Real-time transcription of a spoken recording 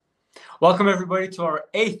Welcome, everybody, to our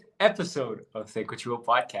 8th episode of Think What You Will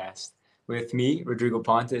podcast with me, Rodrigo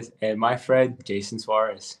Pontes, and my friend, Jason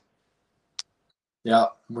Suarez. Yeah,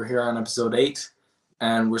 we're here on episode 8,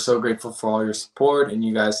 and we're so grateful for all your support and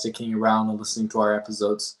you guys sticking around and listening to our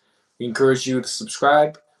episodes. We encourage you to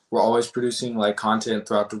subscribe. We're always producing content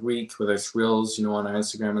throughout the week, whether it's reels, on our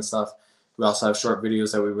Instagram and stuff. We also have short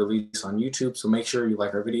videos that we release on YouTube, so make sure you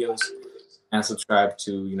like our videos and subscribe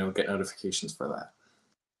to, get notifications for that.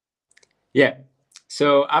 Yeah.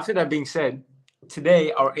 So after that being said,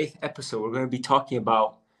 today, our 8th episode, we're going to be talking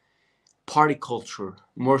about party culture,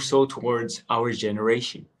 more so towards our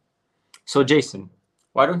generation. So, Jason,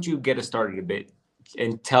 why don't you get us started a bit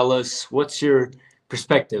and tell us what's your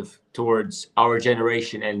perspective towards our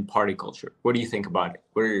generation and party culture? What do you think about it?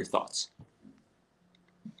 What are your thoughts?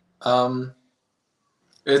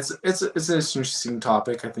 It's an interesting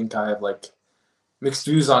topic. I think I have mixed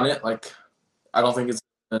views on it. I don't think it's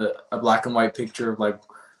a black and white picture of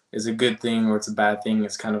is a good thing or it's a bad thing.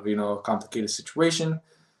 It's kind of a complicated situation.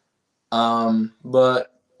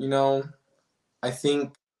 But I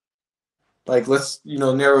think let's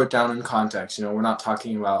narrow it down in context. We're not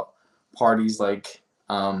talking about parties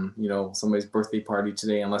somebody's birthday party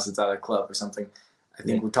today, unless it's at a club or something. I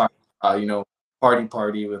think we're talking about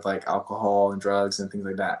party with alcohol and drugs and things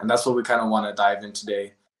like that, and that's what we kind of want to dive in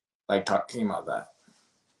today, talking about that.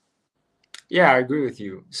 Yeah, I agree with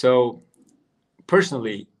you. So,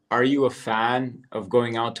 personally, are you a fan of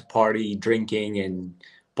going out to party, drinking, and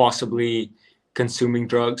possibly consuming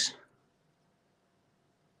drugs?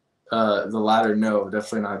 The latter, no,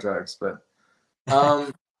 definitely not drugs. But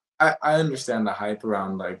I understand the hype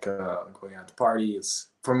around going out to party.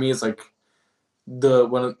 For me, it's the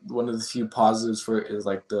one of the few positives for it is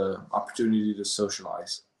the opportunity to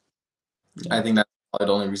socialize. Yeah. I think that's probably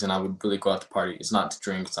the only reason I would really go out to party. It's not to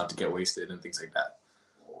drink, it's not to get wasted and things like that.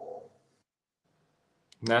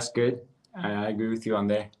 That's good. I agree with you on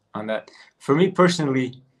that. For me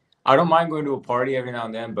personally, I don't mind going to a party every now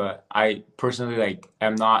and then, but I personally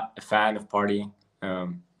am not a fan of partying.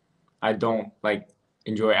 I don't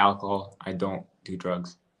enjoy alcohol. I don't do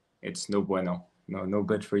drugs. It's no bueno. No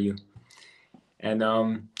good for you. And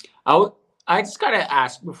I just gotta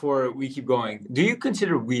ask before we keep going. Do you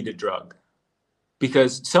consider weed a drug?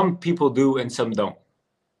 Because some people do and some don't.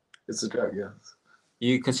 It's a drug, yes.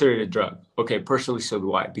 You consider it a drug? Okay, personally, so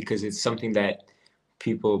do I, because it's something that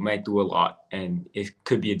people might do a lot and it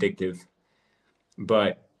could be addictive.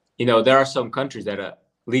 But there are some countries that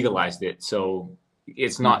legalized it, so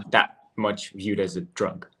it's not that much viewed as a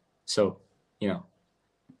drug. So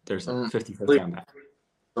there's 50-50 on that.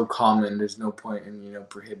 So common, there's no point in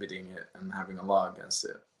prohibiting it and having a law against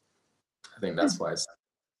it. I think that's why I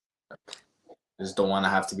just don't want to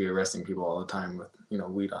have to be arresting people all the time with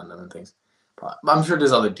weed on them and things. But I'm sure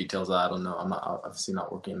there's other details that I don't know. I'm not obviously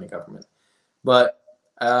not working in the government, but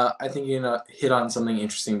I think hit on something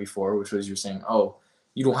interesting before, which was you're saying, oh,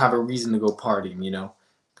 you don't have a reason to go partying,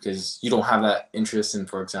 because you don't have that interest in,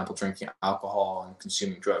 for example, drinking alcohol and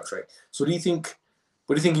consuming drugs, right? So what do you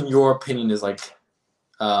think in your opinion is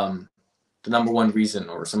the number one reason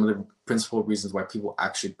or some of the principal reasons why people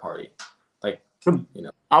actually party?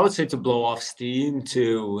 I would say to blow off steam,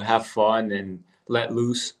 to have fun and let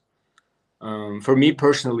loose. For me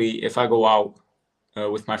personally, if I go out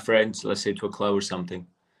with my friends, let's say to a club or something,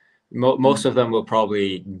 most of them will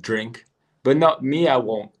probably drink, but not me. I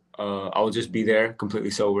won't. I'll just be there completely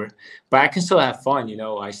sober, but I can still have fun.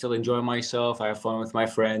 I still enjoy myself. I have fun with my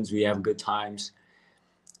friends. We have good times,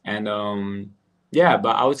 and yeah.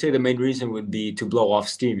 But I would say the main reason would be to blow off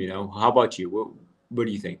steam. How about you? What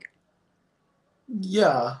do you think?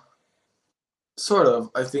 Yeah, sort of.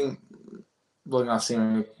 I think blowing off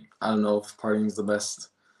steam. I don't know if partying is the best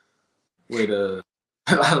way to.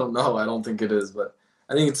 I don't know. I don't think it is, but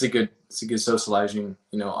I think it's a good socializing,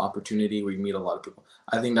 opportunity where you meet a lot of people.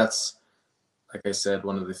 I think that's, like I said,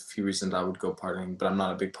 one of the few reasons I would go partying, but I'm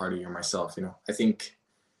not a big partier myself. I think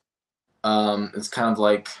it's kind of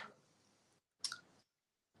like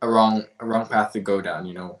a wrong path to go down.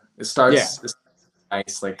 It starts it's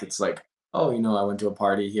nice, it's oh, I went to a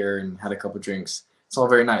party here and had a couple drinks. It's all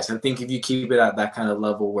very nice. I think if you keep it at that kind of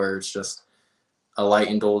level where it's just a light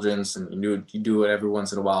indulgence and you do it every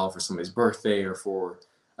once in a while for somebody's birthday or for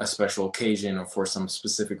a special occasion or for some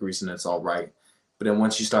specific reason, it's all right. But then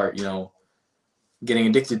once you start, getting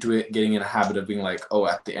addicted to it, getting in a habit of being like, oh,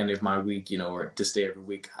 at the end of my week, or this day every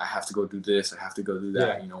week, I have to go do this, I have to go do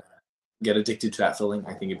that, get addicted to that feeling,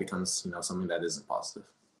 I think it becomes, something that isn't positive.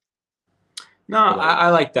 No,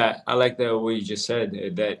 I like that. I like that what you just said,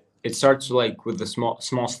 that it starts with the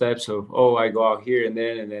small steps of, oh, I go out here and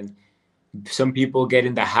then Some people get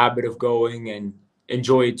in the habit of going and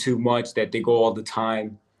enjoy it too much that they go all the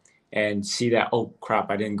time and see that, oh crap,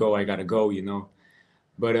 I didn't go, I gotta go, you know.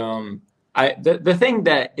 But the thing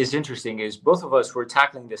that is interesting is both of us were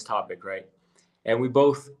tackling this topic, right? And we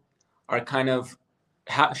both are kind of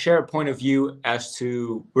share a point of view as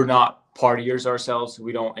to we're not partiers ourselves.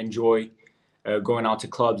 We don't enjoy going out to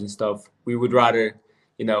clubs and stuff. We would rather,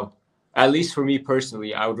 you know, at least for me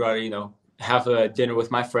personally, I would rather, you know, have a dinner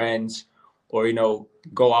with my friends or, you know,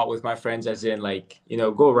 go out with my friends, as in like, you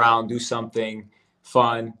know, go around, do something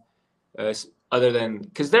fun, uh, other than,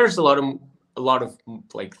 because there's a lot of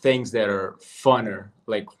like things that are funner,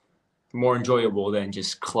 like more enjoyable than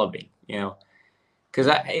just clubbing, you know. Because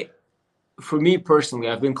for me personally,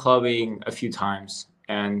 I've been clubbing a few times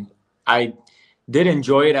and I did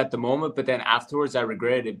enjoy it at the moment, but then afterwards I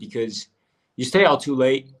regretted it because you stay out too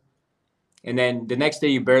late and then the next day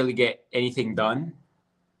you barely get anything done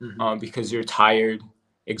because you're tired,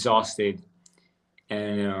 exhausted,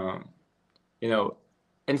 and you know,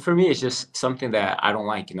 and for me it's just something that I don't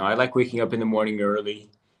like. You know, I like waking up in the morning early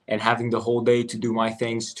and having the whole day to do my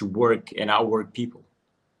things, to work and outwork people.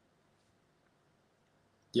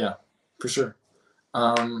 Yeah, for sure.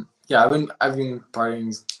 Yeah, I've been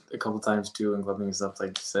partying a couple times too and clubbing and stuff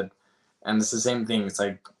like you said, and it's the same thing. It's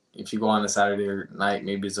like if you go on a Saturday night,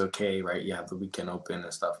 maybe it's okay, right? You have the weekend open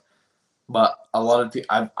and stuff. But a lot of people,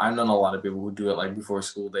 I've known a lot of people who do it like before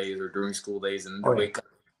school days or during school days, and they Oh yeah. wake up,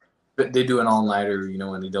 but they do an all nighter, you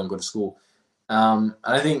know, and they don't go to school. And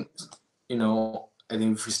I think, you know, I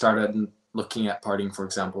think if we started looking at partying, for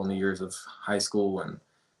example, in the years of high school and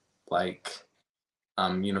like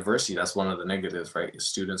university, that's one of the negatives, right?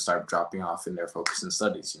 Students start dropping off in their focus in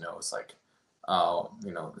studies. You know, it's like,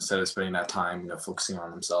 you know, instead of spending that time, you know, focusing on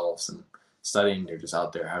themselves and studying, they're just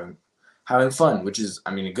out there having fun, which is,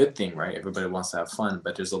 I mean, a good thing, right? Everybody wants to have fun,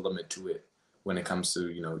 but there's a limit to it when it comes to,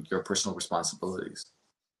 you know, your personal responsibilities.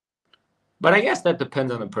 But I guess that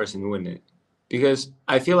depends on the person, wouldn't it? Because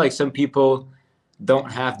I feel like some people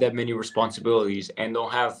don't have that many responsibilities and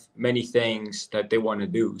don't have many things that they want to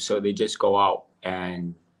do. So they just go out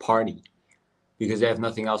and party because they have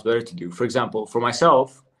nothing else better to do. For example, for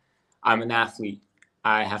myself, I'm an athlete.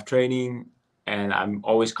 I have training and I'm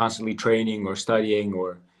always constantly training or studying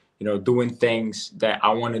or, you know, doing things that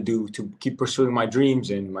I want to do to keep pursuing my dreams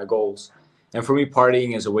and my goals. And for me,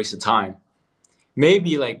 partying is a waste of time.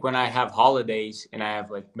 Maybe like when I have holidays and I have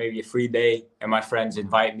like maybe a free day and my friends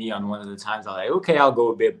invite me on one of the times, I'm like, okay, I'll go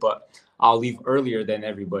a bit, but I'll leave earlier than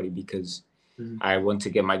everybody because Mhm. I want to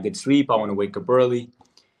get my good sleep. I want to wake up early.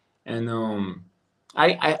 And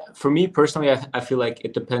for me personally, I feel like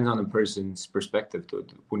it depends on the person's perspective.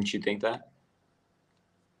 Wouldn't you think that?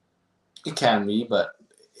 It can be, but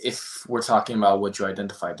if we're talking about what you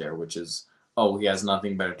identified there, which is, oh, he has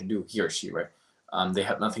nothing better to do, he or she, right? They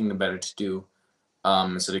have nothing better to do,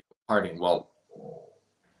 so they go partying. Well,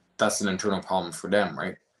 that's an internal problem for them,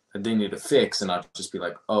 right? That they need to fix and not just be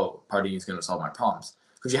like, oh, partying is going to solve my problems.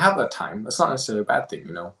 Because you have that time. That's not necessarily a bad thing,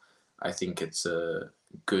 you know? I think it's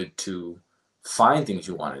good to find things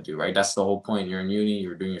you want to do, right? That's the whole point. You're in uni,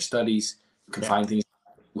 you're doing your studies, you can Yeah. find things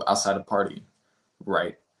outside of partying,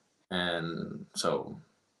 right? And so,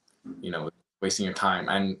 you know, wasting your time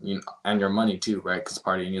and you know, and your money too, right? Because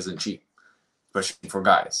partying isn't cheap, especially for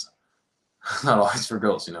guys. Not always for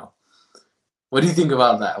girls, you know. What do you think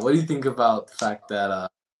about that? What do you think about the fact that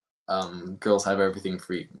girls have everything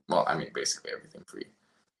free? Well, I mean, basically everything free.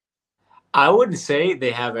 I wouldn't say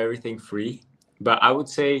they have everything free, but I would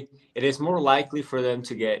say it is more likely for them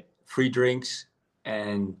to get free drinks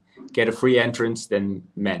and get a free entrance than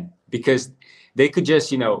men because they could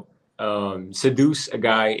just, you know, seduce a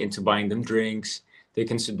guy into buying them drinks. They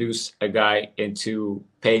can seduce a guy into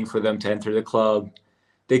paying for them to enter the club.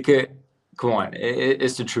 They could, come on,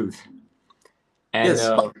 it's the truth. And Yes,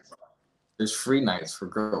 but there's free nights for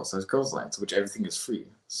girls. There's girls' nights, which everything is free.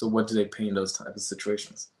 So what do they pay in those type of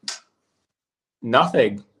situations?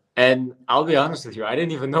 nothing. And I'll be honest with you, I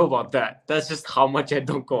didn't even know about that. That's just how much I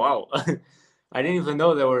don't go out. I didn't even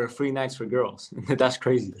know there were free nights for girls. That's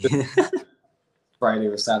crazy. Friday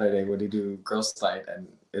or Saturday, what do you do? Girls' night, and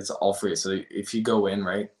it's all free. So if you go in,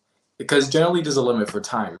 right? Because generally there's a limit for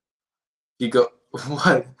time. You go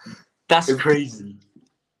what That's if crazy.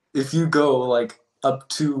 if you go like up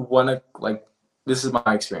to like this is my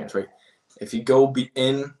experience, right? If you go be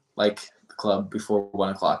in like the club before 1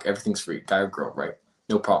 o'clock, everything's free, guy or girl, right?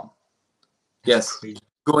 No problem. That's Yes, crazy.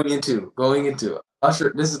 going into. I'm not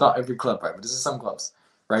sure this is not every club, right? But this is some clubs,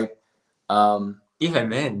 right? Um, Even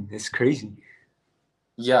men, it's crazy.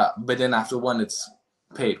 yeah, but then after one, it's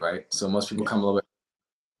paid, right? So most people Yeah. come a little bit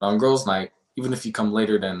on girls' night. even if you come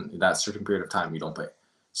later than that certain period of time, you don't pay.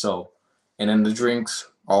 So, and then the drinks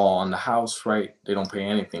all on the house, right? They don't pay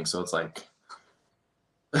anything. So it's like,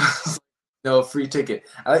 no free ticket.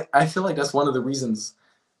 I feel like that's one of the reasons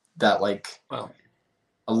that like Well,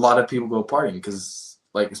 a lot of people go partying, because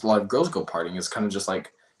like a lot of girls go partying. It's kind of just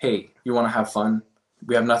like, hey, you want to have fun?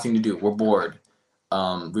 We have nothing to do. We're bored.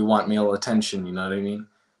 We want male attention. You know what I mean?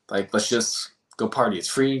 Like, let's just go party. It's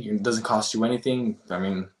free. It doesn't cost you anything. I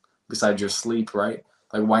mean, besides your sleep, right?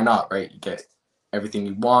 Like, why not, right? You get everything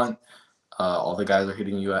you want. All the guys are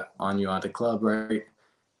hitting you on you at the club, right?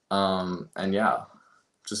 And yeah,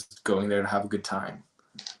 just going there to have a good time.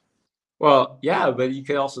 well, yeah, but you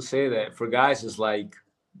could also say that for guys, it's like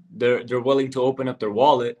they're willing to open up their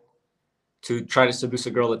wallet to try to seduce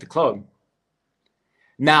a girl at the club.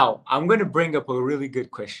 Now, I'm going to bring up a really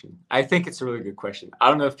good question. I think it's a really good question. I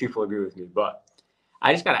don't know if people agree with me, but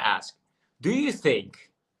I just got to ask, do you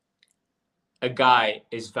think a guy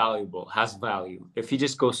is valuable, has value, if he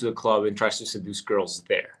just goes to the club and tries to seduce girls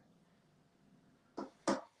there?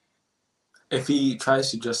 If he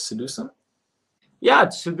tries to just seduce them, Yeah,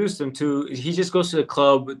 to seduce them to, he just goes to the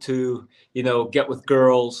club to, get with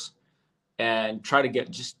girls and try to get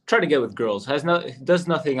with girls. Does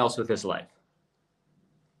nothing else with his life.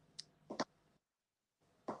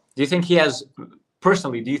 Do you think he has,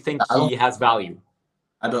 personally, do you think I don't. he has value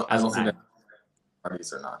I as a don't think that man?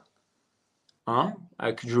 parties or not. Huh?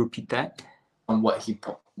 Could you repeat that? On what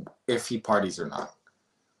if he parties or not.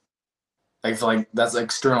 I feel like that's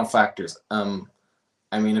external factors.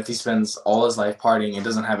 I mean, if he spends all his life partying and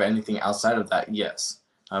doesn't have anything outside of that, yes.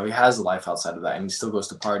 If he has a life outside of that and he still goes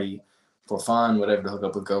to party for fun, whatever, to hook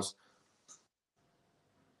up with girls,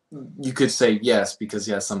 you could say yes because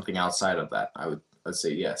he has something outside of that. I'd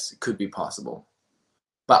say yes, it could be possible.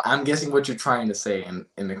 But I'm guessing what you're trying to say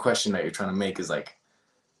in the question that you're trying to make is like,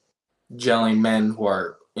 generally men who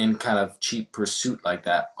are in kind of cheap pursuit like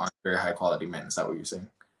that aren't very high quality men. Is that what you're saying?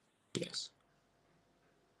 Yes.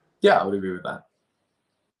 Yeah, I would agree with that.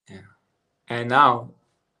 Yeah. And now,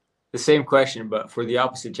 the same question, but for the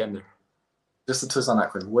opposite gender. Just to twist on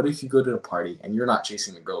that question, what if you go to a party and you're not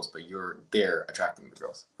chasing the girls, but you're there attracting the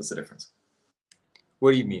girls? What's the difference?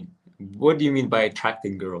 What do you mean? What do you mean by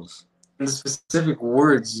attracting girls? In the specific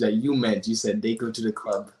words that you meant, you said they go to the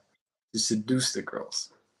club to seduce the girls,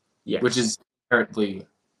 which Yes. is inherently,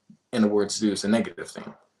 in the word seduce, a negative thing.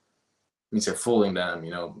 It means they're fooling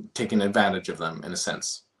them, taking advantage of them in a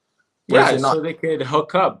sense. What if Yeah, they're not? so they could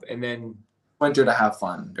hook up and then, Went there to have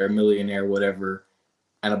fun. They're a millionaire, whatever,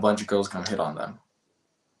 and a bunch of girls come hit on them.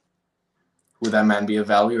 Would that man be of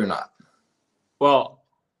value or not? well,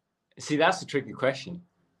 see, that's a tricky question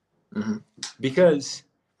Mm-hmm. because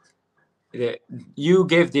you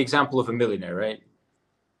gave the example of a millionaire, right?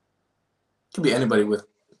 Could be anybody with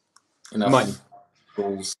Money. enough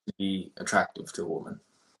goals to be attractive to a woman.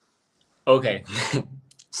 Okay.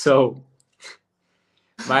 So,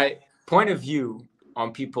 my point of view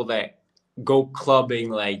on people that go clubbing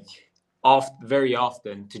like very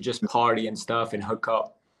often to just party and stuff and hook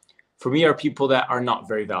up, for me, are people that are not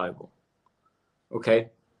very valuable. Okay?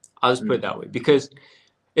 I'll just put it that way because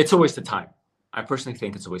it's a waste of time. I personally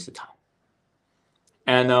think it's a waste of time.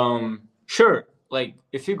 And sure, like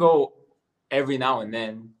if you go every now and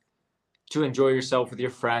then to enjoy yourself with your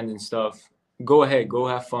friend and stuff, go ahead, go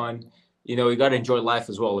have fun. You got to enjoy life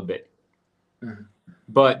as well a bit. Mm-hmm.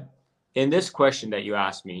 But in this question that you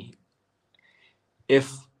asked me,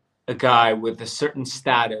 if a guy with a certain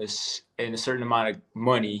status and a certain amount of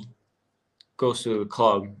money goes to the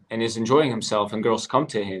club and is enjoying himself and girls come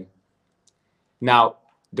to him, now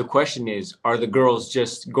the question is, are the girls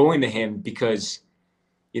just going to him because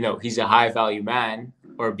he's a high value man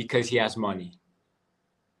or because he has money,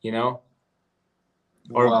 you know?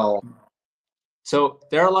 Or Well, so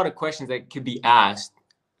there are a lot of questions that could be asked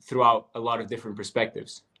throughout a lot of different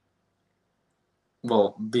perspectives.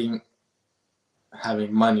 being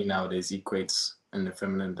having money nowadays equates in the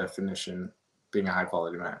feminine definition being a high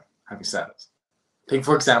quality man, having status. Take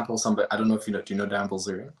for example somebody, I don't know if you know, do you know Dan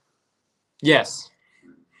Bilzerian? Yes.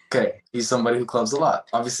 Okay, he's somebody who clubs a lot.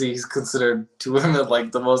 Obviously, he's considered to women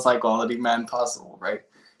like the most high quality man possible, right?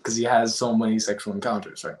 Because he has so many sexual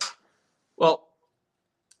encounters, right? Well,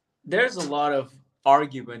 there's a lot of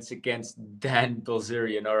arguments against Dan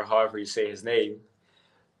Bilzerian or however you say his name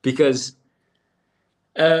because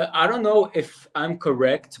I don't know if I'm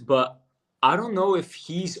correct, but I don't know if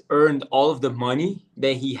he's earned all of the money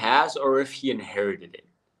that he has or if he inherited it.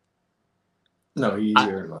 No, he's I,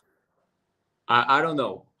 earned. I don't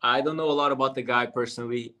know. I don't know a lot about the guy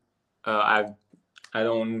personally. I've I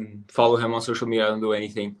don't follow him on social media. I don't do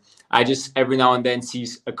anything. I just every now and then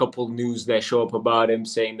sees a couple news that show up about him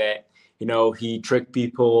saying that he tricked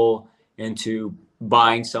people into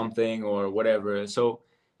buying something or whatever. So,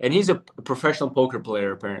 and he's a professional poker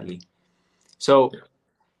player apparently. So,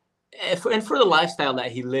 and for the lifestyle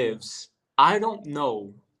that he lives, I don't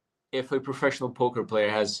know if a professional poker player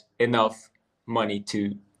has enough money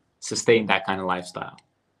to sustain that kind of lifestyle.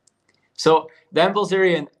 So Dan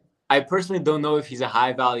Bilzerian, I personally don't know if he's a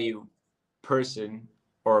high value person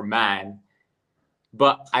or man,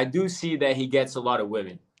 but I do see that he gets a lot of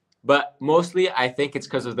women. But mostly, I think it's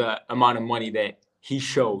because of the amount of money that he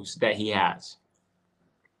shows that he has.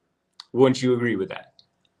 Wouldn't you agree with that?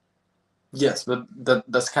 Yes, but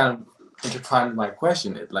that's kind of intertwined with my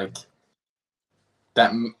question. It like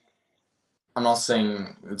that. I'm not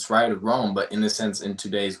saying it's right or wrong, but in a sense, in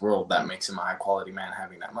today's world, that makes him a high quality man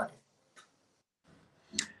having that money.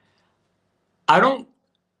 I don't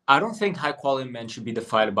think high quality men should be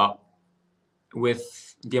defined about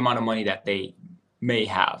with the amount of money that they may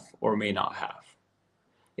have or may not have.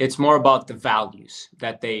 It's more about the values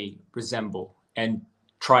that they resemble and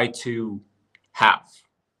try to have.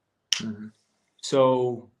 Mm-hmm.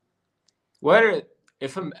 So whether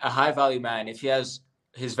if a high value man, if he has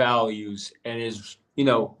his values and is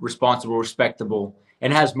responsible, respectable,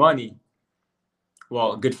 and has money,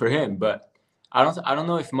 well, good for him. But I don't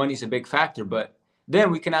know if money's a big factor. But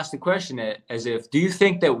then we can ask the question as if, do you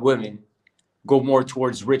think that women go more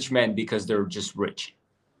towards rich men because they're just rich?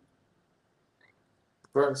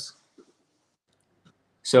 Of course.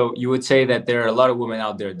 So you would say that there are a lot of women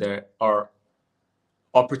out there that are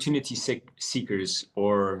opportunity seekers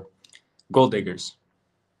or gold diggers.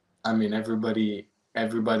 I mean, everybody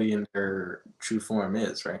in their true form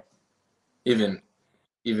is, right? Even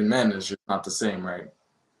men is just not the same, right?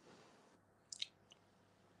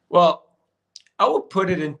 Well, I would put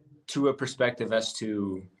it into a perspective as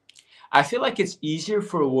to I feel like it's easier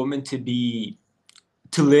for a woman to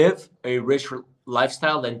live a rich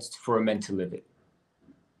lifestyle than for a man to live it.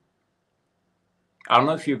 I don't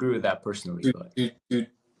know if you agree with that personally, but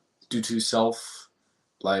Due to self,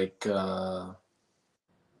 like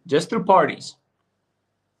just through parties.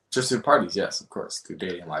 just through parties, yes, of course, through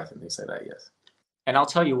dating life and things like that, yes. And I'll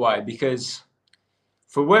tell you why. Because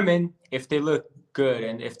for women, if they look good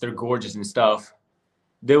and if they're gorgeous and stuff,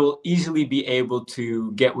 they will easily be able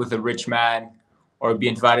to get with a rich man or be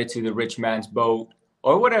invited to the rich man's boat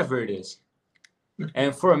or whatever it is.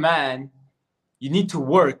 And for a man, you need to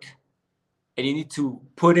work and you need to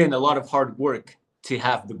put in a lot of hard work to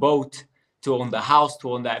have the boat, to own the house,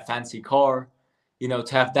 to own that fancy car, to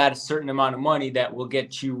have that certain amount of money that will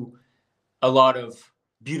get you a lot of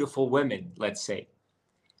beautiful women, let's say.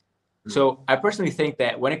 So I personally think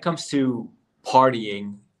that when it comes to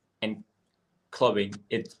partying and clubbing,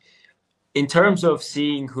 in terms of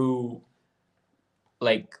seeing who's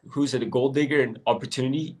a gold digger and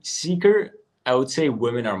opportunity seeker, I would say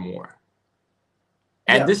women are more.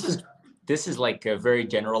 And Yeah. this is like a very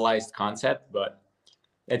generalized concept, but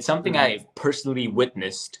it's something Mhm. I've personally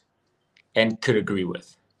witnessed and could agree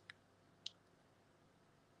with.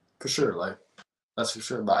 For sure, like that's for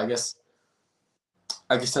sure. But I guess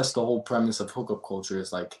that's the whole premise of hookup culture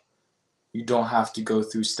is like you don't have to go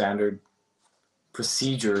through standard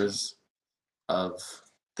procedures of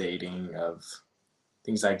dating, of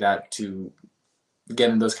things like that to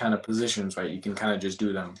get in those kind of positions, right? You can kind of just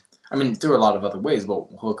do them. I mean, there are a lot of other ways, but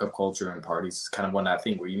hookup culture and parties is kind of one that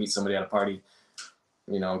thing where you meet somebody at a party,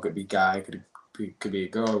 it could be guy, could be a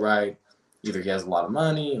girl, right? Either he has a lot of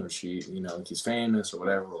money or she, he's famous or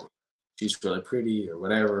whatever, or she's really pretty or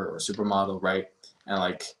whatever, or supermodel, right? And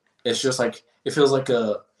like it's just like it's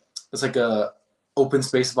like a open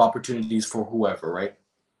space of opportunities for whoever, right?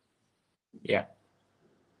 Yeah.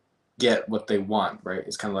 Get what they want, right?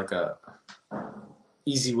 It's kind of like a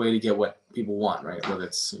easy way to get what people want, right? Whether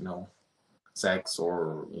it's sex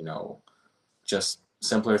or just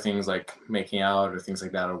simpler things like making out or things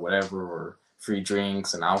like that or whatever, or free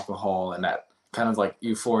drinks and alcohol and that kind of like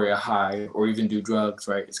euphoria high, or even do drugs,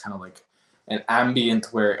 right? It's kind of like an ambient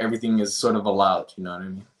where everything is sort of allowed, you know what I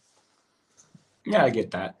mean? Yeah, I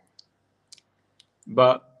get that.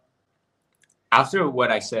 But after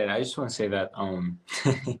what I said, I just want to say that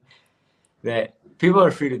that people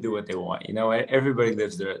are free to do what they want. Everybody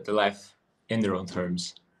lives their life in their own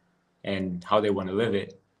terms and how they want to live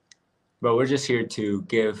it. But we're just here to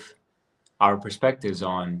give our perspectives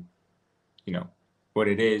on, what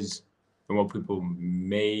it is and what people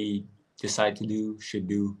may decide to do, should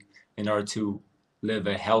do in order to live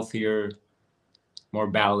a healthier, more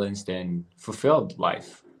balanced and fulfilled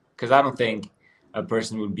life. Because I don't think a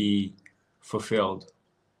person would be fulfilled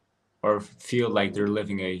or feel like they're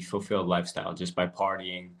living a fulfilled lifestyle just by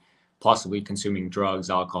partying, possibly consuming drugs,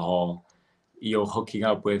 alcohol, hooking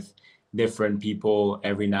up with different people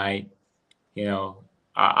every night.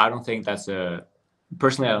 I don't think that's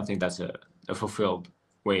personally, I don't think that's a fulfilled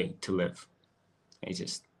way to live. It's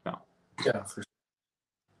just, no. Yeah, for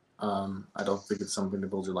sure. I don't think it's something to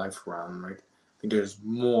build your life around, right? I think there's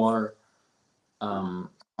more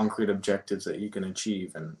concrete objectives that you can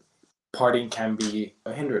achieve, and partying can be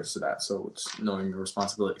a hindrance to that. So it's knowing your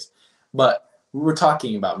responsibilities. But we were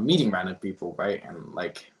talking about meeting random people, right? And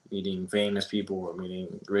like meeting famous people or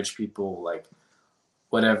meeting rich people, like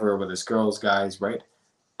whatever, whether it's girls, guys, right?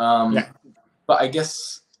 Yeah. But I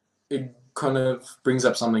guess it kind of brings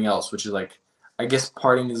up something else, which is like, I guess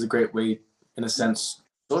partying is a great way, in a sense,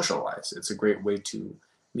 to socialize. It's a great way to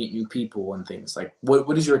meet new people and things. Like,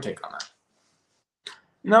 what is your take on that?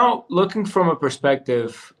 Now, looking from a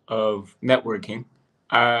perspective of networking,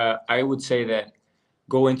 I would say that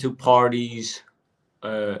going to parties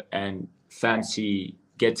and fancy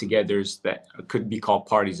get-togethers that could be called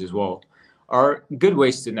parties as well are good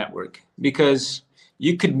ways to network because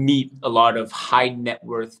you could meet a lot of high net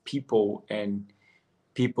worth people and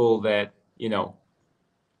people that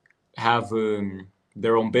have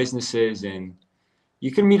their own businesses, and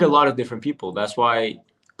you can meet a lot of different people. That's why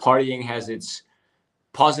partying has its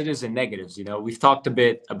positives and negatives. We've talked a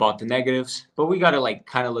bit about the negatives, but we got to like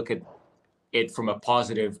kind of look at it from a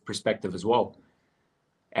positive perspective as well.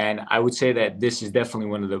 And I would say that this is definitely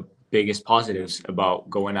one of the biggest positives about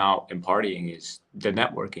going out and partying is the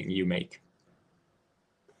networking you make.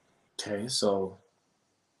 Okay, so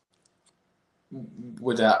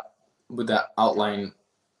would that would that outline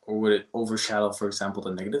or would it overshadow, for example,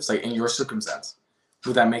 the negatives? Like in your circumstance,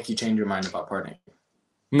 would that make you change your mind about partying?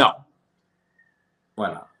 No,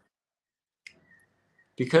 Why not?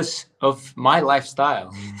 because of my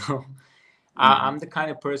lifestyle. Mm-hmm. I'm the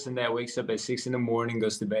kind of person that wakes up at 6 in the morning,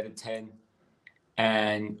 goes to bed at 10.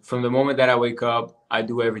 And from the moment that I wake up, I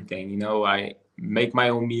do everything. I make my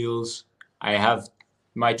own meals. I have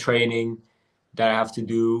my training that I have to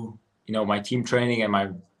do, my team training and my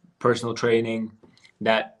personal training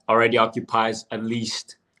that already occupies at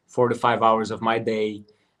least 4 to 5 hours of my day.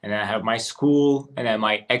 And then I have my school and then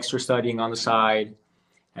my extra studying on the side.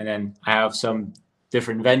 And then I have some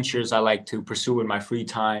different ventures I like to pursue in my free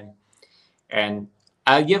time. And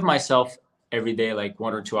I give myself every day like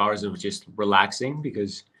 1 or 2 hours of just relaxing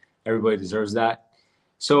because everybody deserves that.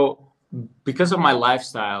 So because of my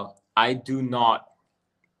lifestyle, I do not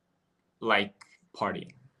like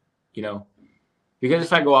partying, you know, because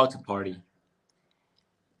if I go out to party,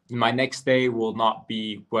 my next day will not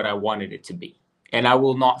be what I wanted it to be. And I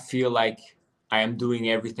will not feel like I am doing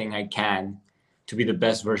everything I can to be the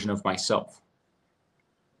best version of myself.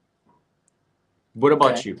 What Okay,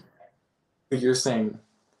 about you? but you're saying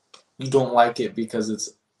you don't like it because it's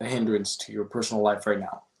a hindrance to your personal life right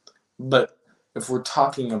now. But if we're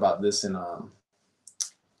talking about this in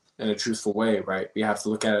a truthful way, right? We have to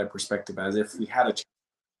look at it in perspective as if we had a chance.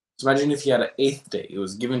 So imagine if you had an eighth day, it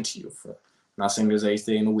was given to you for. I'm not saying there's an eighth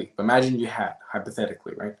day in a week, but imagine you had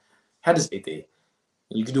hypothetically, right? Had this eighth day,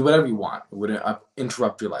 and you could do whatever you want. It wouldn't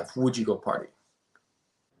interrupt your life. Would you go party?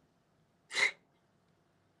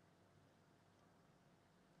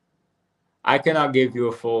 I cannot give you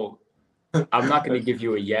a full, I'm not going to give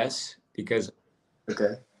you a yes because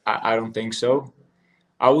Okay. I don't think so.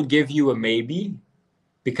 I would give you a maybe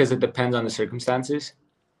because it depends on the circumstances.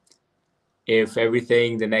 If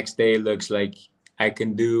everything the next day looks like I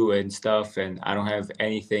can do and stuff, and I don't have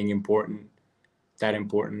anything that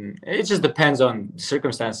important, it just depends on the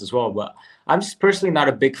circumstance as well. But I'm just personally not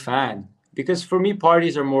a big fan because for me,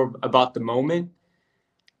 parties are more about the moment.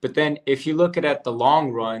 But then if you look at the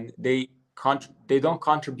long run, they don't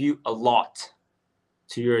contribute a lot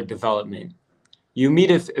to your development. You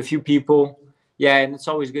meet a few people, yeah, and it's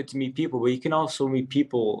always good to meet people, but you can also meet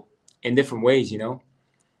people in different ways,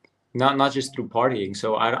 not just through partying.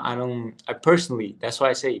 So I personally, that's why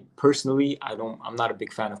I say personally, I'm not a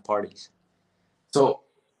big fan of parties. So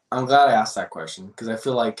I'm glad I asked that question because I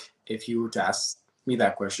feel like if you were to ask me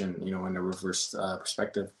that question, in a reverse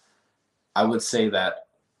perspective, I would say that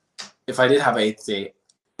if I did have an eighth day,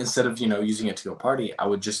 instead of using it to go party, I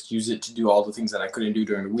would just use it to do all the things that I couldn't do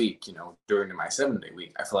during the week. During my 7 day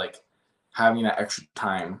week, I feel like having that extra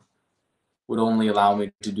time would only allow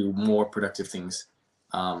me to do more productive things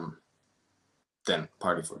um, than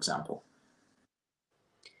party, for example.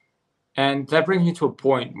 And that brings me to a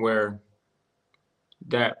point where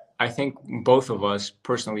that I think both of us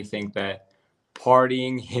personally think that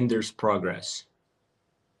partying hinders progress,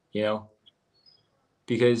 you know,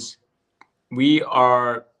 because we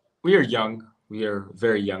are we are young. We are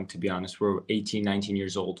very young, to be honest. We're 18, 19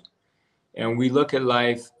 years old, and we look at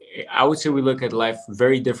life. I would say we look at life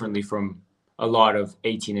very differently from a lot of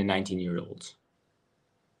 18 and 19-year-olds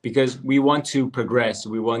because we want to progress.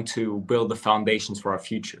 We want to build the foundations for our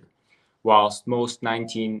future, whilst most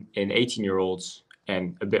 19 and 18-year-olds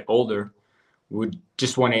and a bit older would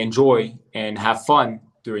just want to enjoy and have fun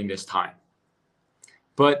during this time.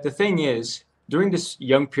 But the thing is, during this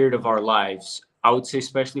young period of our lives, I would say,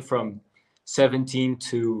 especially from 17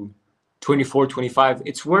 to 24, 25,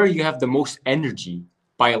 it's where you have the most energy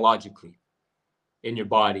biologically in your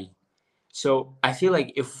body. So I feel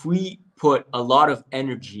like if we put a lot of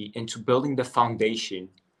energy into building the foundation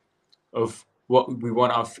of what we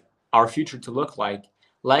want our future to look like,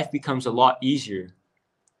 life becomes a lot easier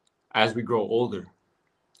as we grow older.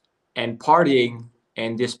 And partying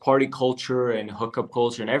and this party culture and hookup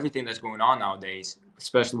culture and everything that's going on nowadays,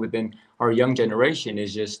 especially within our young generation,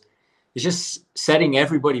 is just it's just setting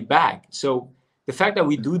everybody back. So the fact that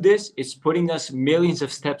we do this is putting us millions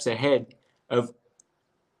of steps ahead of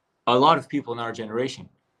a lot of people in our generation.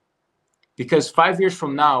 Because 5 years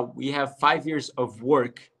from now, we have 5 years of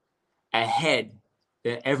work ahead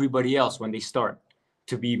than everybody else when they start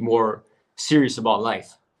to be more serious about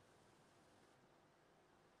life.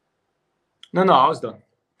 No, no, I was done.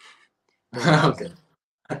 Okay.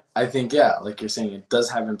 I think, yeah, like you're saying, it does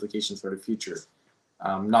have implications for the future.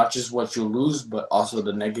 Not just what you lose, but also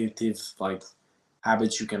the negative like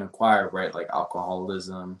habits you can acquire, right? Like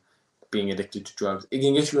alcoholism, being addicted to drugs. It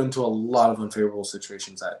can get you into a lot of unfavorable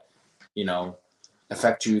situations that, you know,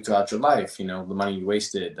 affect you throughout your life. You know, the money you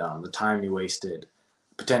wasted, the time you wasted,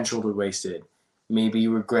 potential you wasted. Maybe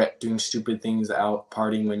you regret doing stupid things out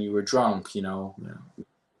partying when you were drunk. You know, Yeah.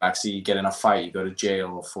 actually you get in a fight, you go to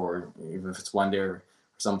jail for even if it's one day or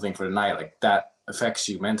something for the night. Like that affects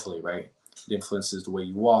you mentally, right? It influences the way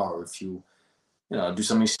you are. Or if you know do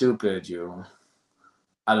something stupid, you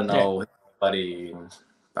I don't Yeah. know, hit somebody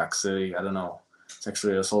backcity, I don't know,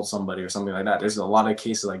 sexually assault somebody or something like that. There's a lot of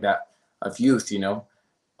cases like that of youth, you know,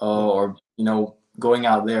 Yeah. or you know, going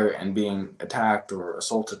out there and being attacked or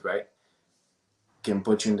assaulted, right, can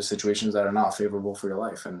put you into situations that are not favorable for your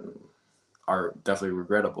life and are definitely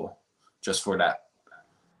regrettable, just for that,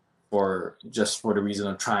 or just for the reason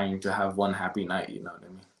of trying to have one happy night. You know what I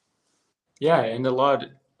mean? Yeah, and a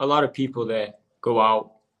lot of people that go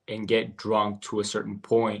out and get drunk to a certain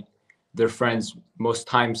point, their friends most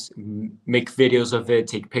times make videos of it,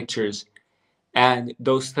 take pictures, and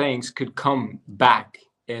those things could come back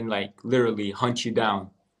and like literally hunt you down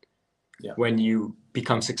Yeah. when you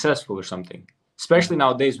become successful or something. Mm-hmm. Especially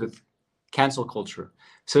nowadays with cancel culture.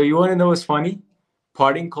 So you want to know what's funny?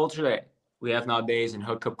 Partying culture that we have nowadays and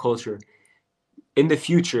hookup culture in the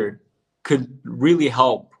future could really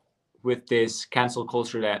help with this cancel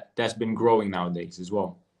culture that's been growing nowadays as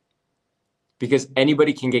well, because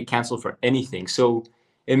anybody can get canceled for anything. So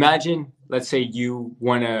imagine, let's say you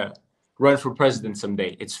want to run for president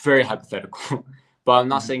someday. It's very hypothetical, but I'm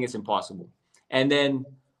not Mm-hmm. saying it's impossible. And then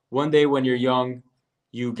one day when you're young,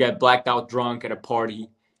 you get blacked out drunk at a party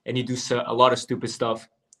and you do a lot of stupid stuff,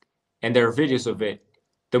 and there are videos of it.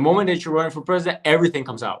 The moment that you're running for president, everything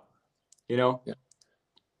comes out, you know? Yeah.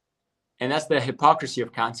 And that's the hypocrisy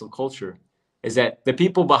of cancel culture, is that the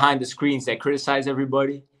people behind the screens that criticize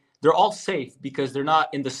everybody, they're all safe because they're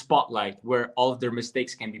not in the spotlight where all of their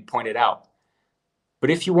mistakes can be pointed out. But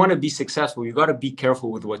if you want to be successful, you got to be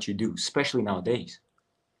careful with what you do, especially nowadays.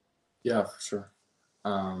 Yeah, for sure.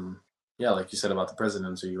 Yeah, like you said about the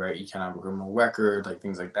presidency, right? You can't have a criminal record, like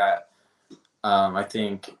things like that. I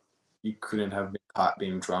think you couldn't have been caught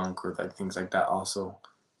being drunk or like things like that. Also,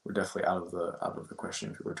 we're definitely out of the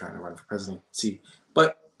question if you were trying to run for presidency.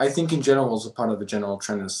 But I think in general, it's a part of the general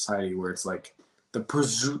trend in society where it's like the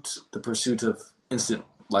pursuit of instant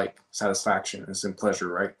like satisfaction, instant pleasure,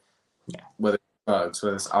 right? Yeah. Whether it's drugs,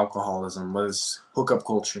 whether it's alcoholism, whether it's hookup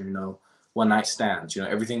culture, you know, one night stands, you know,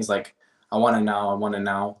 everything's like I want it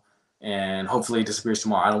now, and hopefully it disappears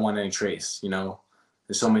tomorrow. I don't want any trace, you know.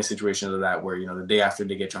 There's so many situations of that where you know the day after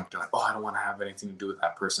they get drunk, they're like, oh, I don't want to have anything to do with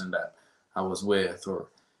that person that I was with, or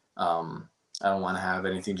I don't want to have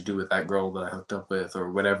anything to do with that girl that I hooked up with,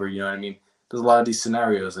 or whatever. You know what I mean? There's a lot of these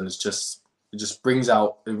scenarios, and it just brings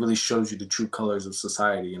out, it really shows you the true colors of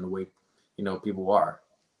society and the way you know people are.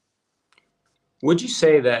 Would you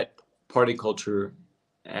say that party culture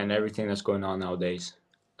and everything that's going on nowadays,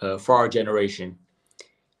 for our generation,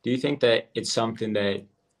 do you think that it's something that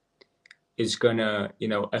is gonna,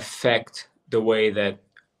 affect the way that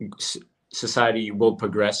s- society will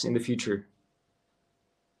progress in the future?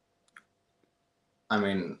 I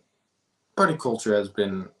mean, party culture has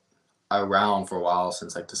been around for a while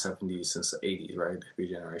since like the 70s, since the 80s, right? The hippie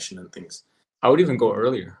generation and things. I would even go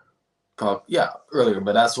earlier. Yeah, earlier,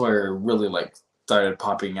 but that's where it really like started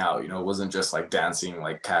popping out. You know, it wasn't just like dancing,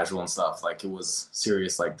 like casual and stuff. Like it was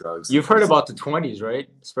serious, like drugs. You've heard about the 20s, right?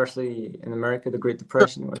 Especially in America, the Great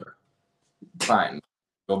Depression. Fine,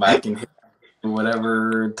 go back and hit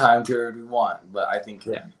whatever time period we want. But I think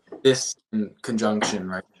this in conjunction,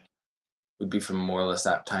 right, would be from more or less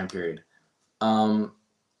that time period.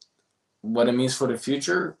 What it means for the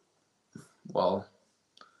future, well,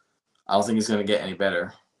 I don't think it's going to get any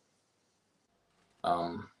better.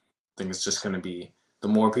 I think it's just going to be the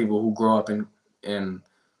more people who grow up in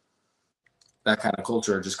that kind of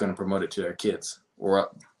culture are just going to promote it to their kids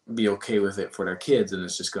or be okay with it for their kids, and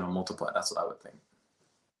it's just going to multiply. That's what I would think.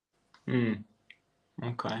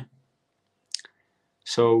 Okay.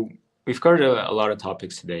 So we've covered a lot of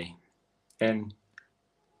topics today, and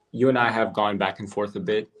you and I have gone back and forth a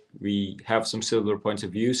bit. We have some similar points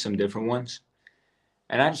of view, some different ones.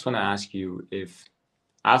 And I just want to ask you if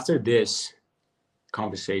after this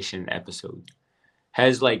conversation episode,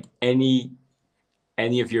 has like any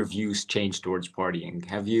of your views changed towards partying?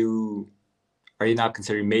 Are you not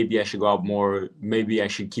considering maybe I should go out more, maybe I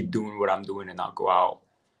should keep doing what I'm doing and not go out?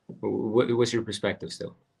 What's your perspective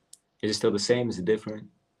still? Is it still the same? Is it different?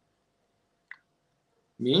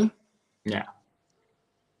 Me? Yeah.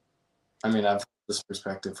 I mean, I've had this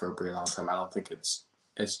perspective for a pretty long time. I don't think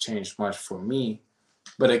it's changed much for me,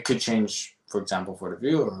 but it could change, for example, for the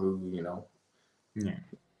viewer who,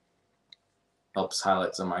 helps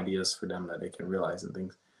highlight some ideas for them that they can realize and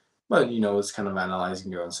things. But, it's kind of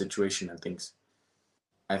analyzing your own situation and things.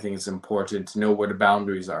 I think it's important to know where the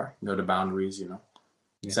boundaries are. Know the boundaries,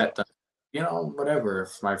 set them, whatever.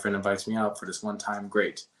 If my friend invites me out for this one time,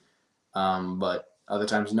 great. But other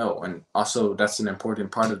times, no. And also, that's an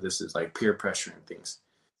important part of this is like peer pressure and things.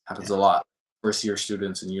 Happens a lot. First year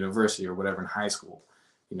students in university or whatever in high school.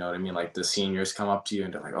 You know what I mean? Like the seniors come up to you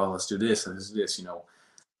and they're like, oh, let's do this,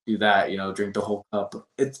 do that, drink the whole cup.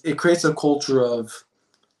 It creates a culture of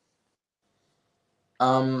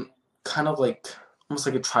kind of like almost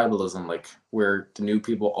like a tribalism, like where the new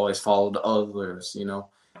people always follow the others, and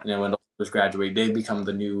then when the others graduate, they become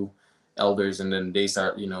the new elders, and then they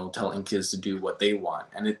start, telling kids to do what they want.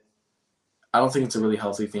 And I don't think it's a really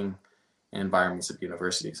healthy thing in environments of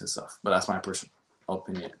universities and stuff. But that's my personal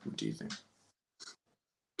opinion. What do you think?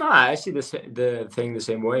 I see the thing the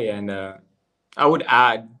same way, and I would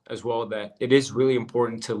add as well that it is really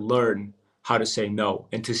important to learn how to say no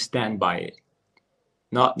and to stand by it.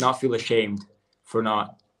 Not feel ashamed for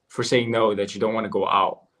saying no, that you don't want to go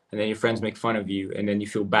out, and then your friends make fun of you, and then you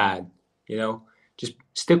feel bad. Just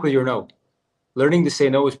stick with your no. Learning to say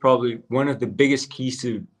no is probably one of the biggest keys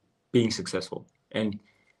to being successful and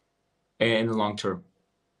in the long term.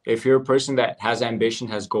 If you're a person that has ambition,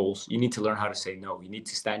 has goals, you need to learn how to say no. You need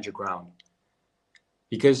to stand your ground,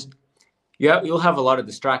 because you'll have a lot of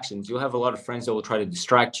distractions. You'll have a lot of friends that will try to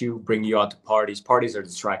distract you, bring you out to parties. Parties are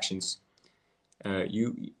distractions.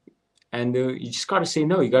 You just got to say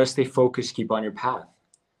no. You got to stay focused, keep on your path.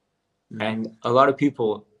 And a lot of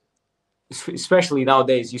people, especially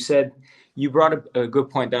nowadays, you brought up a good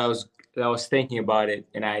point that I was thinking about it,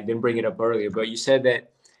 and I didn't bring it up earlier, but you said that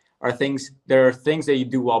there are things that you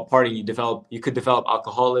do while partying. You could develop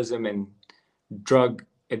alcoholism and drug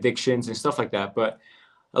addictions and stuff like that. But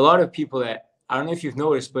a lot of people that, I don't know if you've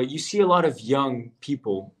noticed, but you see a lot of young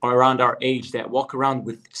people around our age that walk around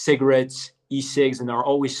with cigarettes, e-cigs, and are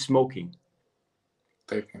always smoking.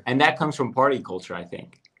 And that comes from party culture, I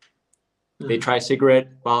think. They try a cigarette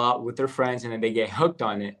while out with their friends, and then they get hooked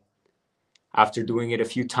on it after doing it a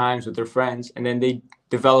few times with their friends, and then they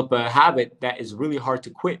develop a habit that is really hard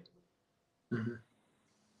to quit.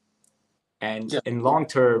 And in long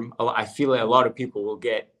term, I feel like a lot of people will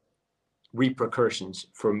get repercussions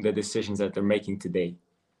from the decisions that they're making today.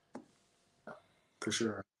 For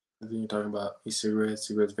sure. I think you're talking about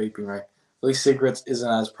e-cigarettes, vaping, right? At least cigarettes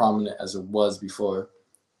isn't as prominent as it was before,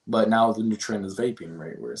 but now the new trend is vaping,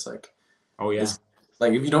 right? Where it's like, it's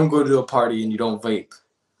like if you don't go to a party and you don't vape,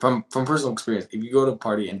 from personal experience, if you go to a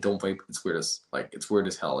party and don't vape, it's weird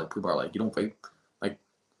as hell. Like people are like, you don't vape, like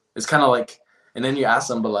it's kind of like, and then you ask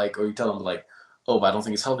them, or you tell them like, oh, but I don't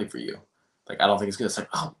think it's healthy for you. Like I don't think it's good. It's like,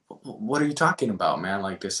 oh, what are you talking about, man?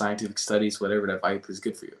 Like there's scientific studies, whatever, that vape is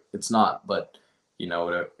good for you. It's not, but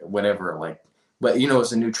whatever. Like, but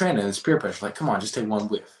it's a new trend and it's peer pressure. Like, come on, just take one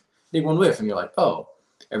whiff. Take one whiff, and you're like, oh,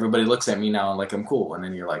 everybody looks at me now and like I'm cool. And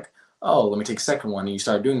then you're like, oh, let me take a second one. And you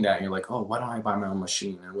start doing that, and you're like, oh, why don't I buy my own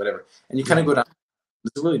machine and whatever? And you kind of go down.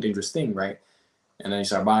 It's a really dangerous thing, right? And then you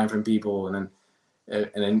start buying from people, and then And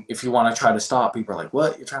then if you want to try to stop, people are like,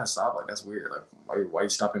 "What? You're trying to stop? Like that's weird. Like why are you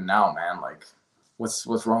stopping now, man? Like what's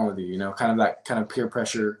wrong with you? You know, kind of that kind of peer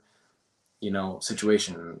pressure,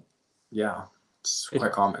 situation. Yeah, it's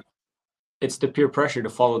quite common. It's the peer pressure to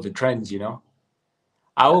follow the trends,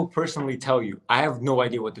 I will personally tell you, I have no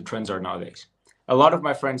idea what the trends are nowadays. A lot of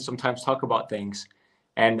my friends sometimes talk about things,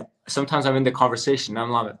 and sometimes I'm in the conversation.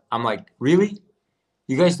 I'm like, really?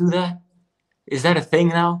 You guys do that? Is that a thing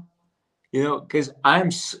now? Because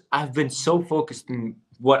I've been so focused on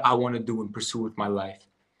what I want to do and pursue with my life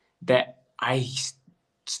that I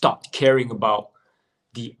stopped caring about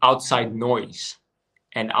the outside noise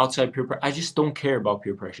and outside peer pressure. I just don't care about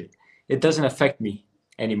peer pressure. It doesn't affect me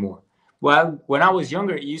anymore. Well, when I was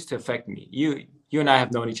younger, it used to affect me. You and I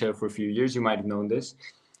have known each other for a few years. You might have known this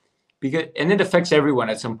and it affects everyone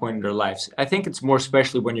at some point in their lives. I think it's more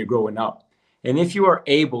especially when you're growing up. And if you are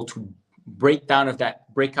able to break out of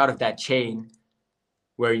that chain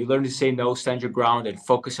where you learn to say no, stand your ground, and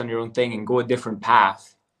focus on your own thing and go a different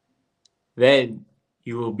path, then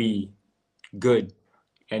you will be good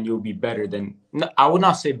and you'll be better than, I would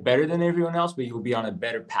not say better than everyone else, but you'll be on a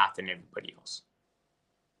better path than everybody else.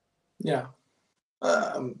 Yeah.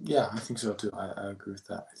 Yeah, I think so too. I agree with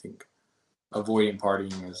that. I think avoiding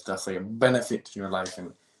partying is definitely a benefit in your life, and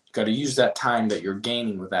you got to use that time that you're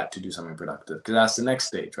gaining with that to do something productive, because that's the next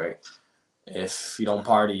stage, right? If you don't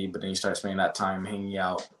party, but then you start spending that time hanging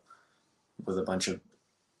out with a bunch of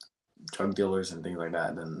drug dealers and things like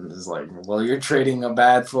that, then it's like, well, you're trading a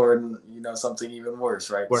bad for something even worse,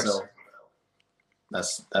 right? Worse. So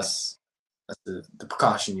that's the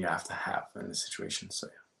precaution you have to have in this situation. So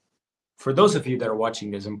yeah. For those of you that are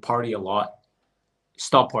watching this and party a lot,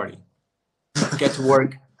 stop partying. Get to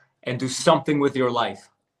work and do something with your life.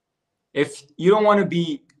 If you don't want to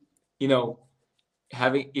be, if you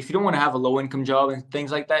don't want to have a low income job and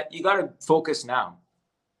things like that, you got to focus now.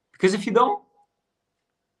 Because if you don't,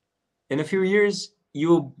 in a few years,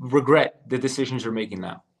 you'll regret the decisions you're making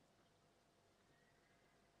now.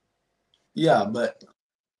 Yeah, but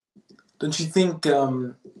don't you think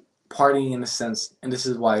partying in a sense, and this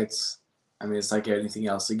is why it's like anything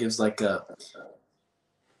else, it gives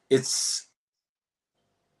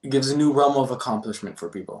it gives a new realm of accomplishment for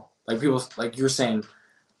people. Like people, like you're saying,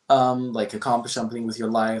 like accomplish something with your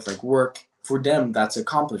life, like work. For them, that's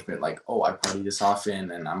accomplishment. Like, oh, I party this often,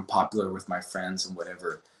 and I'm popular with my friends and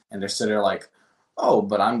whatever. And they're sitting there like, oh,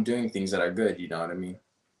 but I'm doing things that are good. You know what I mean?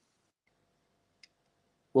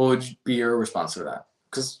 What would be your response to that?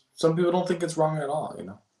 Because some people don't think it's wrong at all.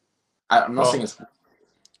 I'm not saying it's,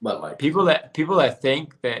 but like people that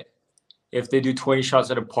think that if they do 20 shots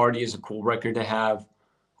at a party is a cool record to have,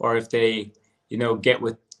 or if they, get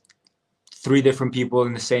with 3 different people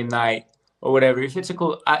in the same night or whatever, if it's a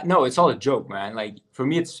cool, no, it's all a joke, man. Like for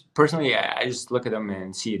me, it's personally, I just look at them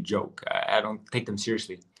and see a joke. I don't take them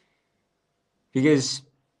seriously because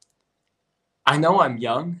I know I'm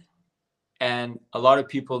young, and a lot of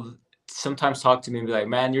people sometimes talk to me and be like,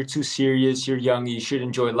 man, you're too serious. You're young. You should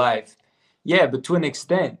enjoy life. Yeah, but to an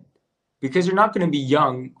extent, because you're not going to be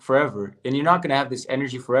young forever and you're not going to have this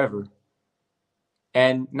energy forever.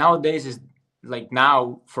 And nowadays is like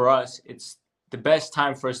now for us, it's the best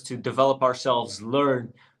time for us to develop ourselves,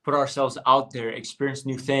 learn, put ourselves out there, experience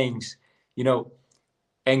new things,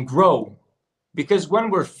 and grow. Because when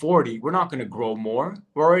we're 40, we're not going to grow more.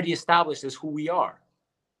 We're already established as who we are.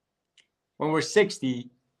 When we're 60,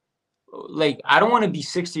 like I don't want to be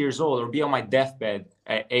 60 years old or be on my deathbed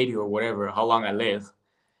at 80 or whatever, how long I live,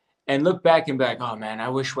 and look back and be like, oh man, I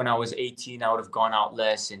wish when I was 18, I would have gone out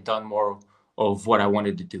less and done more of what I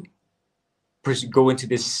wanted to do. Go into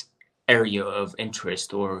this area of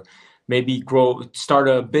interest, or maybe start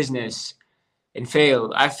a business and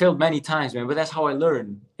fail. I failed many times, man, but that's how I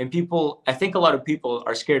learn. And I think a lot of people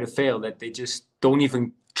are scared to fail, that they just don't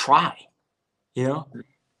even try, Well,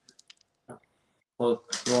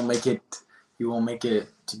 you won't make it. You won't make it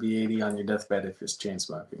to be 80 on your deathbed if you're chain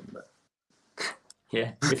smoking. But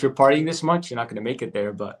yeah, if you're partying this much, you're not going to make it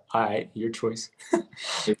there. But all right, your choice.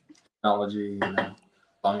 Technology,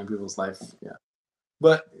 bombing people's life. Yeah,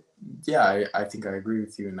 but yeah, I think I agree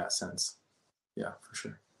with you in that sense. Yeah, for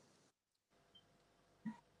sure.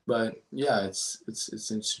 But yeah, it's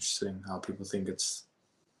interesting how people think it's.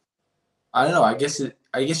 I don't know. I guess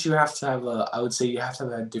you have to have a. I would say you have to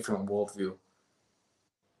have a different worldview,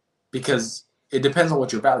 because it depends on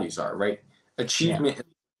what your values are, right? Achievement,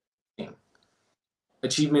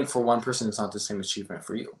 achievement for one person is not the same achievement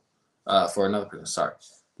for you, for another person. Sorry,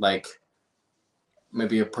 like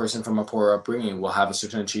maybe a person from a poor upbringing will have a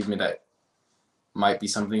certain achievement that might be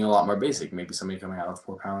something a lot more basic. Maybe somebody coming out of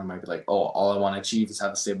poor family might be like, oh, all I want to achieve is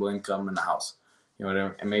have a stable income and a house. You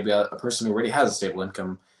know, and maybe a person who already has a stable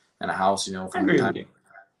income and a house, you know, I from the agree time with you.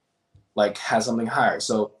 like has something higher.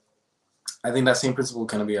 So I think that same principle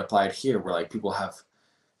can be applied here, where like people have,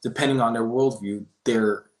 depending on their worldview,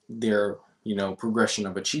 their you know progression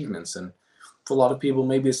of achievements. And for a lot of people,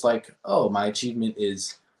 maybe it's like, oh, my achievement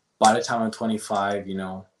is by the time I'm 25, you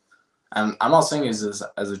know, and I'm not saying this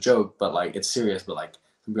as a joke, but like it's serious. But like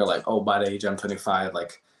people are like, oh, by the age I'm 25,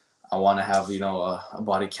 like I want to have, you know, a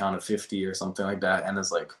body count of 50 or something like that. And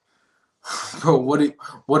it's like, bro,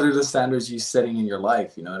 what are the standards you setting in your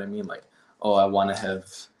life? You know what I mean? Like, oh, I want to have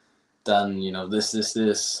done, you know, this.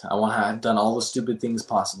 I want to have done all the stupid things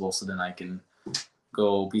possible, so then I can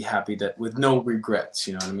go be happy that with no regrets.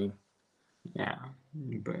 You know what I mean? Yeah,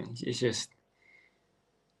 but it's just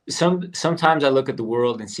sometimes I look at the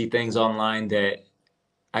world and see things online that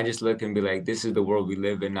I just look and be like, this is the world we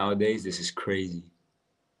live in nowadays. This is crazy.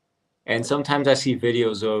 And sometimes I see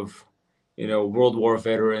videos of, World War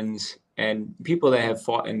veterans and people that have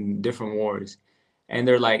fought in different wars. And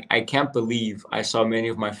they're like, I can't believe I saw many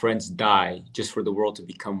of my friends die just for the world to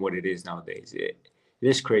become what it is nowadays. It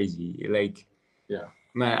is crazy. Like, Yeah.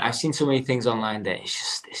 man, I've seen so many things online that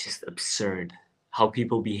it's just absurd how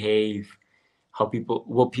people behave,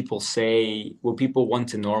 what people say, what people want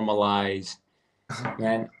to normalize.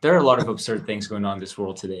 Man, there are a lot of absurd things going on in this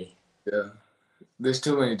world today. Yeah. There's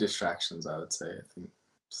too many distractions, I would say. I think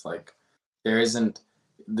it's like there isn't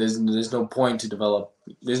there's no point to develop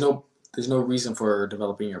there's no reason for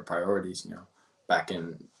developing your priorities, you know. Back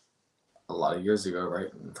in a lot of years ago, right?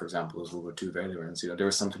 For example, those World War II veterans, you know, there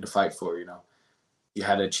was something to fight for, you know. You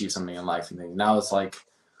had to achieve something in life and things. Now it's like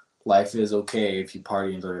life is okay if you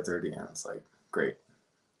party until you're 30, and it's like great.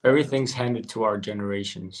 But Everything's handed to our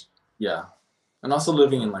generations. yeah. And also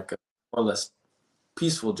living in like a more or less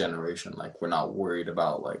peaceful generation. Like we're not worried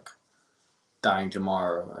about like dying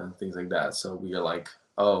tomorrow and things like that. So we are like,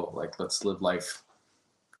 oh, like let's live life,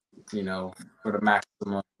 you know, for the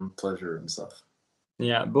maximum pleasure and stuff.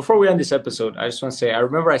 Yeah, before we end this episode, I just want to say I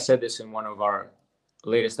remember I said this in one of our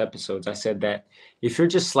latest episodes. I said that if you're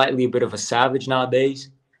just slightly a bit of a savage nowadays,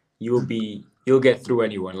 you'll get through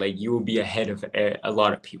anyone. Like you will be ahead of a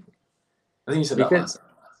lot of people. I think you said that Because last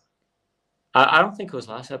I don't think it was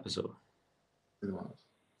last episode. time.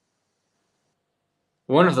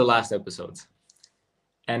 One of the last episodes.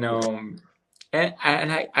 And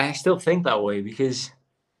I still think that way because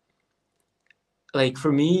like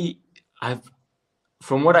for me, I've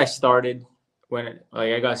from what I started when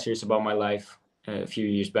like I got serious about my life a few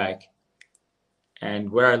years back,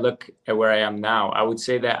 and where I look at where I am now, I would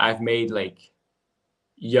say that I've made like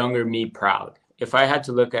younger me proud. If I had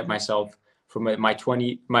to look at myself from my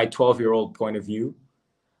 12-year-old point of view,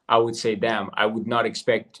 I would say, damn, I would not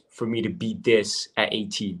expect for me to beat this at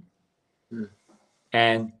 18. Mm.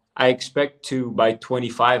 And I expect to, by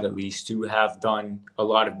 25 at least, to have done a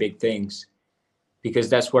lot of big things because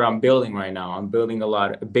that's what I'm building right now. I'm building a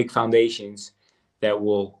lot of big foundations that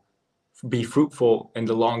will be fruitful in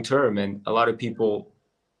the long term. And a lot of people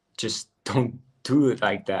just don't do it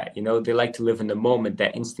like that. They like to live in the moment,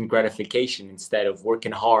 that instant gratification instead of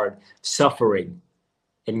working hard, suffering,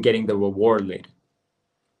 and getting the reward later.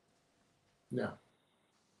 Yeah.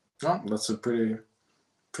 Well, that's a pretty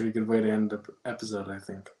good way to end the episode, I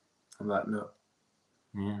think, on that note.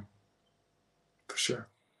 Yeah. For sure.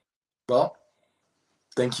 Well,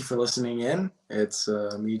 thank you for listening in. It's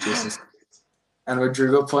me, Jason, and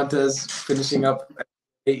Rodrigo Fuentes finishing up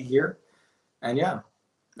 8 here. And yeah,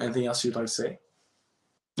 anything else you'd like to say?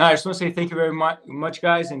 No, I just want to say thank you very much,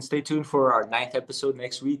 guys, and stay tuned for our 9th episode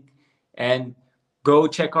next week. And go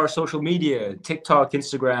check our social media, TikTok,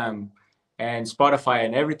 Instagram, and Spotify,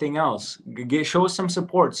 and everything else. Show us some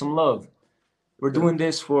support, some love. We're doing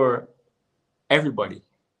this for everybody.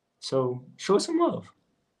 So show us some love.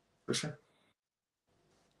 For sure.